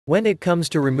When it comes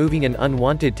to removing an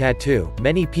unwanted tattoo,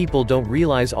 many people don't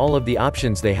realize all of the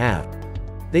options they have.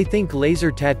 They think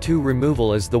laser tattoo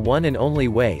removal is the one and only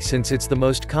way since it's the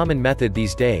most common method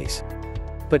these days.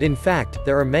 But in fact,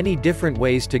 there are many different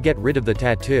ways to get rid of the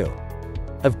tattoo.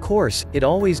 Of course, it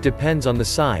always depends on the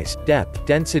size, depth,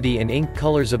 density and ink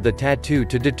colors of the tattoo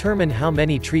to determine how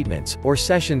many treatments, or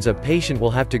sessions a patient will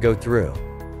have to go through.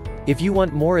 If you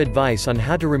want more advice on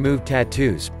how to remove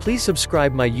tattoos, please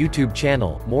subscribe my YouTube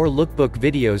channel. More lookbook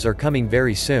videos are coming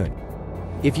very soon.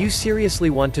 If you seriously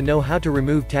want to know how to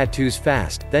remove tattoos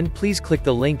fast, then please click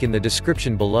the link in the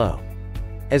description below.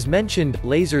 As mentioned,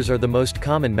 lasers are the most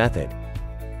common method.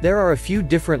 There are a few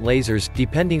different lasers,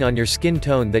 depending on your skin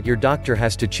tone, that your doctor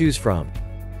has to choose from.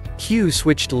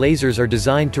 Q-switched lasers are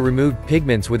designed to remove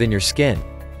pigments within your skin.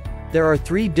 There are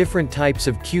 3 different types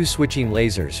of Q-switching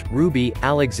lasers: Ruby,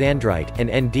 Alexandrite, and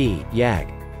ND, YAG.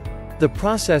 The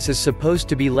process is supposed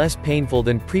to be less painful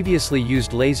than previously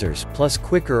used lasers, plus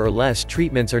quicker or less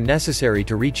treatments are necessary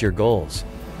to reach your goals.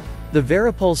 The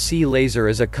Verapulse C laser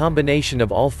is a combination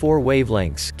of all 4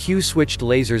 wavelengths, Q-switched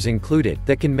lasers included,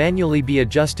 that can manually be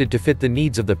adjusted to fit the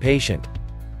needs of the patient.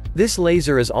 This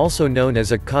laser is also known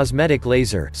as a cosmetic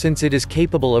laser, since it is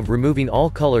capable of removing all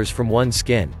colors from one's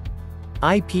skin.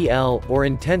 IPL, or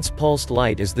intense pulsed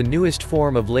light, is the newest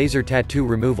form of laser tattoo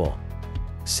removal.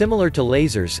 Similar to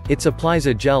lasers, it applies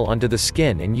a gel onto the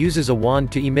skin and uses a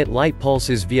wand to emit light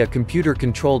pulses via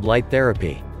computer-controlled light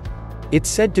therapy. It's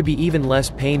said to be even less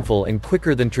painful and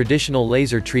quicker than traditional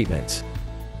laser treatments.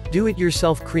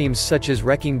 Do-it-yourself creams such as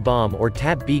Wrecking Balm or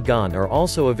Tap Be Gone are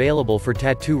also available for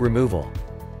tattoo removal.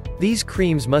 These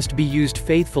creams must be used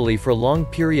faithfully for long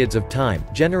periods of time,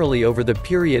 generally over the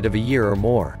period of a year or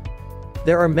more.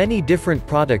 There are many different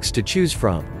products to choose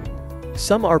from.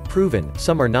 Some are proven,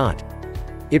 some are not.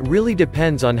 It really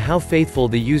depends on how faithful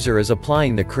the user is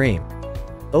applying the cream.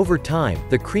 Over time,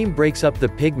 the cream breaks up the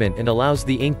pigment and allows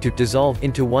the ink to dissolve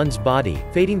into one's body,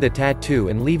 fading the tattoo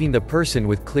and leaving the person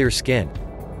with clear skin.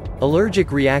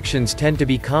 Allergic reactions tend to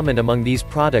be common among these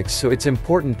products, so it's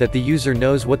important that the user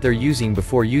knows what they're using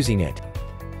before using it.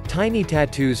 Tiny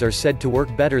tattoos are said to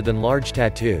work better than large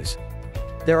tattoos.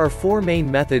 There are 4 main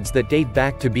methods that date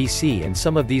back to BC, and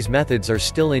some of these methods are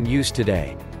still in use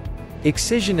today.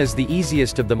 Excision is the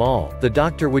easiest of them all. The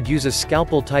doctor would use a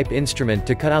scalpel-type instrument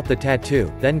to cut out the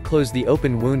tattoo, then close the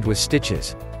open wound with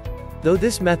stitches. Though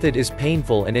this method is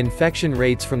painful and infection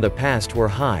rates from the past were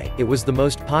high, it was the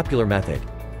most popular method.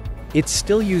 It's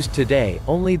still used today,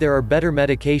 only there are better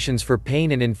medications for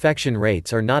pain and infection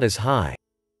rates are not as high.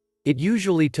 It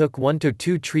usually took 1 to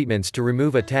 2 treatments to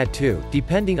remove a tattoo,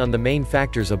 depending on the main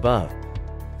factors above.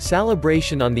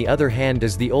 Salibration, on the other hand,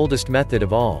 is the oldest method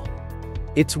of all.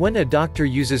 It's when a doctor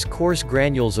uses coarse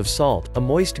granules of salt, a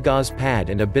moist gauze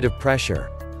pad and a bit of pressure.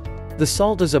 The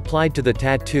salt is applied to the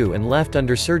tattoo and left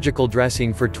under surgical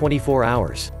dressing for 24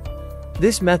 hours.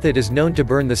 This method is known to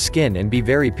burn the skin and be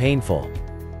very painful.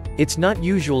 It's not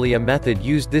usually a method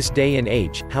used this day and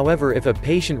age, however, if a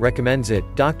patient recommends it,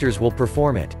 doctors will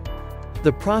perform it.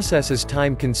 The process is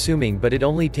time-consuming, but it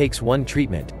only takes 1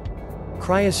 treatment.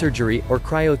 Cryosurgery, or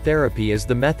cryotherapy, is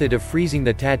the method of freezing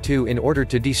the tattoo in order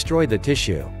to destroy the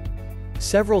tissue.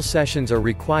 Several sessions are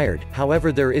required,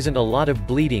 however there isn't a lot of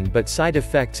bleeding, but side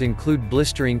effects include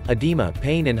blistering, edema,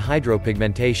 pain and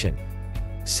hydropigmentation.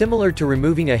 Similar to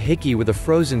removing a hickey with a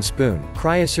frozen spoon,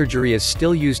 cryosurgery is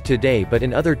still used today, but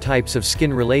in other types of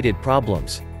skin-related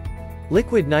problems.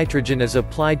 Liquid nitrogen is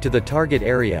applied to the target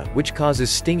area, which causes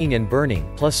stinging and burning,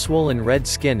 plus swollen red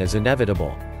skin is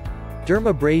inevitable.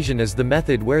 Dermabrasion is the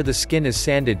method where the skin is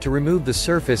sanded to remove the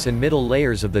surface and middle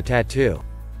layers of the tattoo.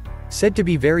 Said to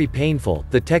be very painful,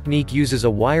 the technique uses a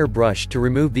wire brush to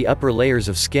remove the upper layers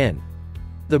of skin.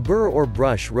 The burr or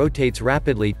brush rotates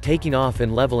rapidly, taking off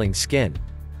and leveling skin.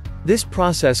 This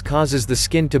process causes the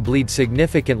skin to bleed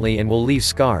significantly and will leave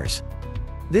scars.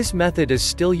 This method is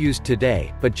still used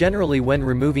today, but generally when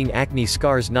removing acne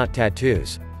scars, not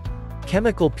tattoos.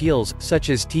 Chemical peels, such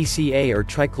as TCA or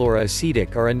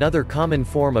trichloroacetic, are another common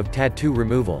form of tattoo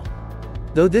removal.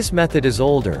 Though this method is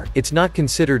older, it's not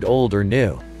considered old or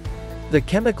new. The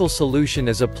chemical solution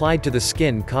is applied to the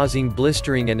skin, causing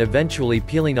blistering and eventually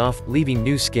peeling off, leaving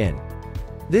new skin.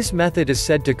 This method is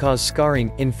said to cause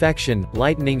scarring, infection,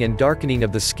 lightening and darkening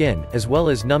of the skin, as well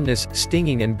as numbness,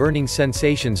 stinging and burning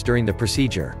sensations during the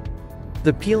procedure.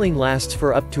 The peeling lasts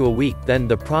for up to a week, then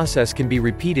the process can be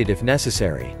repeated if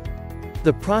necessary.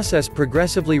 The process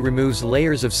progressively removes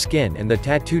layers of skin and the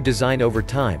tattoo design over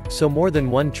time, so more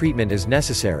than 1 treatment is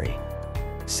necessary.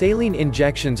 Saline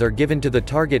injections are given to the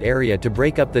target area to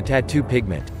break up the tattoo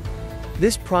pigment.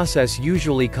 This process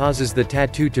usually causes the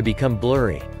tattoo to become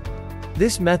blurry.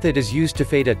 This method is used to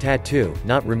fade a tattoo,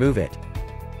 not remove it.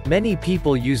 Many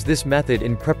people use this method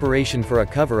in preparation for a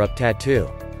cover-up tattoo.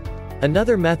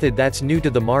 Another method that's new to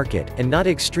the market, and not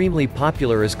extremely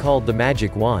popular, is called the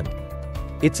magic wand.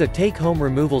 It's a take-home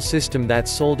removal system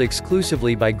that's sold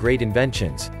exclusively by Great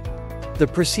Inventions. The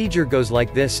procedure goes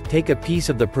like this: take a piece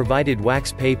of the provided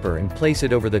wax paper and place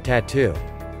it over the tattoo.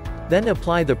 Then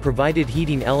apply the provided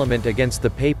heating element against the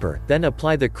paper, then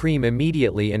apply the cream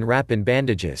immediately and wrap in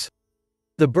bandages.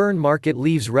 The burn mark it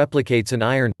leaves replicates an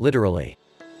iron, literally.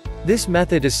 This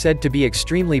method is said to be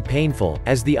extremely painful,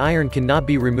 as the iron cannot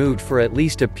be removed for at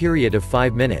least a period of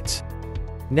 5 minutes.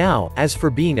 Now, as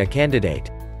for being a candidate.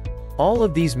 All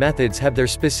of these methods have their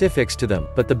specifics to them,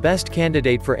 but the best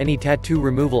candidate for any tattoo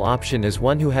removal option is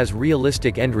one who has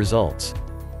realistic end results.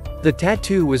 The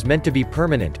tattoo was meant to be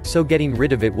permanent, so getting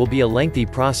rid of it will be a lengthy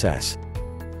process.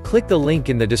 Click the link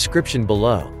in the description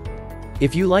below.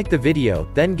 If you like the video,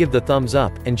 then give the thumbs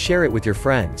up, and share it with your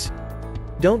friends.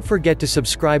 Don't forget to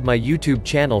subscribe my YouTube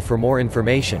channel for more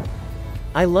information.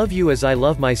 I love you as I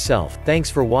love myself. Thanks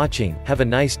for watching, have a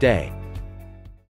nice day.